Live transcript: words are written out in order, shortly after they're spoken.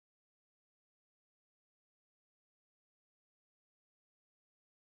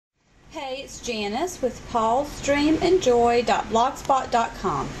Hey, it's Janice with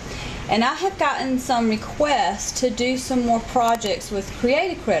paulsdreamandjoy.blogspot.com, and I have gotten some requests to do some more projects with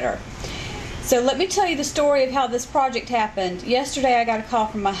Create-A-Critter. So let me tell you the story of how this project happened. Yesterday I got a call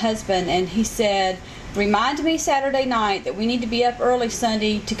from my husband and he said, remind me Saturday night that we need to be up early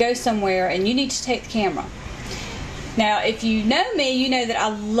Sunday to go somewhere and you need to take the camera. Now if you know me, you know that I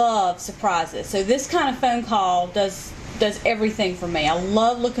love surprises. So this kind of phone call does everything for me. I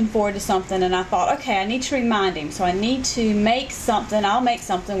love looking forward to something, and I thought, okay, I need to remind him. So I need to make something. I'll make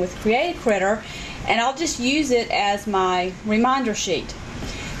something with Create-A-Critter, and I'll just use it as my reminder sheet.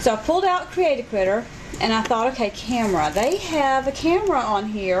 So I pulled out Create-A-Critter, and I thought, okay, camera. They have a camera on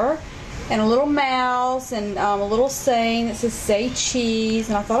here, and a little mouse, and a little saying that says "Say Cheese,"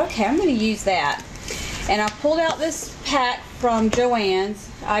 and I thought, okay, I'm going to use that. And I pulled out this pack from Joann's.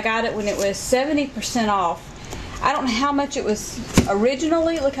 I got it when it was 70% off. I don't know how much it was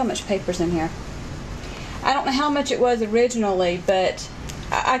originally. Look how much paper's in here. I don't know how much it was originally, but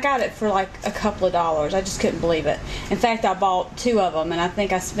I got it for like a couple of dollars. I just couldn't believe it. In fact, I bought 2 of them, and I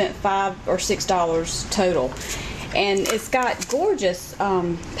think I spent $5 or $6 total. And it's got gorgeous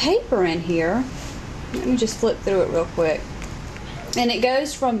paper in here. Let me just flip through it real quick. And it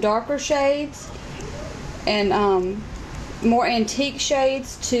goes from darker shades and more antique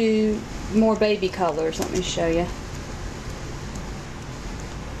shades to more baby colors. Let me show you.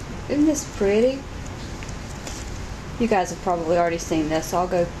 Isn't this pretty? You guys have probably already seen this, so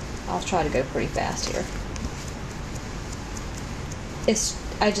I'll try to go pretty fast here.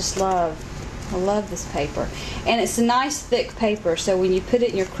 I love this paper, and it's a nice thick paper, so when you put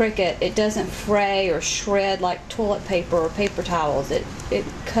it in your Cricut, it doesn't fray or shred like toilet paper or paper towels. It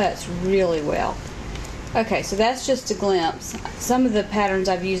cuts really well. Okay, so that's just a glimpse. Some of the patterns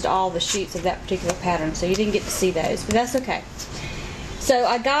I've used all the sheets of that particular pattern, so you didn't get to see those, but that's okay. So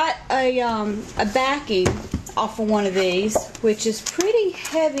I got a backing off of one of these, which is pretty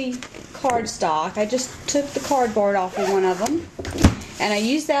heavy cardstock. I just took the cardboard off of one of them, and I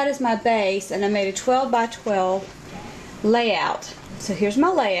used that as my base, and I made a 12 by 12 layout. So here's my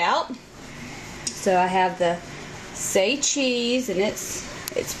layout. So I have the "Say Cheese," and it's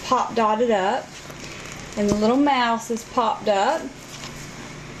pop dotted up. And the little mouse is popped up,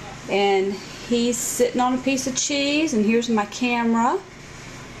 and he's sitting on a piece of cheese, and here's my camera.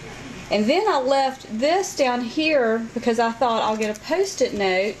 And then I left this down here because I thought I'll get a post-it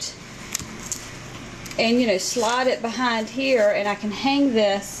note and slide it behind here, and I can hang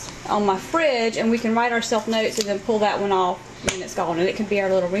this on my fridge, and we can write ourselves notes and then pull that one off when it's gone, and it can be our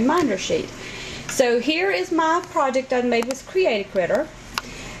little reminder sheet. So here is my project I made with Create-A-Critter.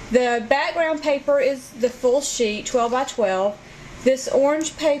 The background paper is the full sheet, 12 by 12. This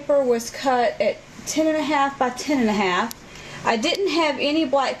orange paper was cut at 10.5 by 10.5. I didn't have any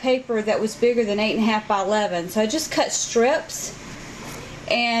black paper that was bigger than 8.5 by 11, so I just cut strips,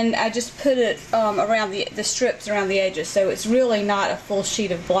 and I just put it around the strips around the edges, so it's really not a full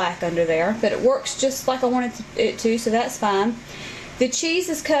sheet of black under there, but it works just like I wanted it to, so that's fine. The cheese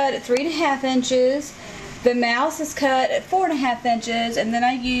is cut at 3.5 inches. The mouse is cut at 4.5 inches, and then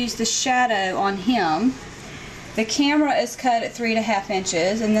I used the shadow on him. The camera is cut at 3.5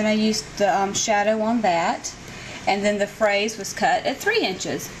 inches, and then I used the shadow on that. And then the phrase was cut at 3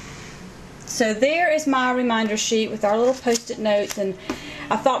 inches. So there is my reminder sheet with our little post-it notes, and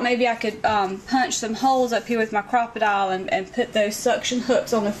I thought maybe I could punch some holes up here with my Crop-A-Dile and put those suction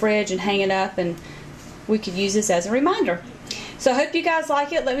hooks on the fridge and hang it up, and we could use this as a reminder. So I hope you guys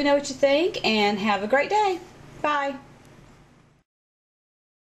like it. Let me know what you think, and have a great day. Bye.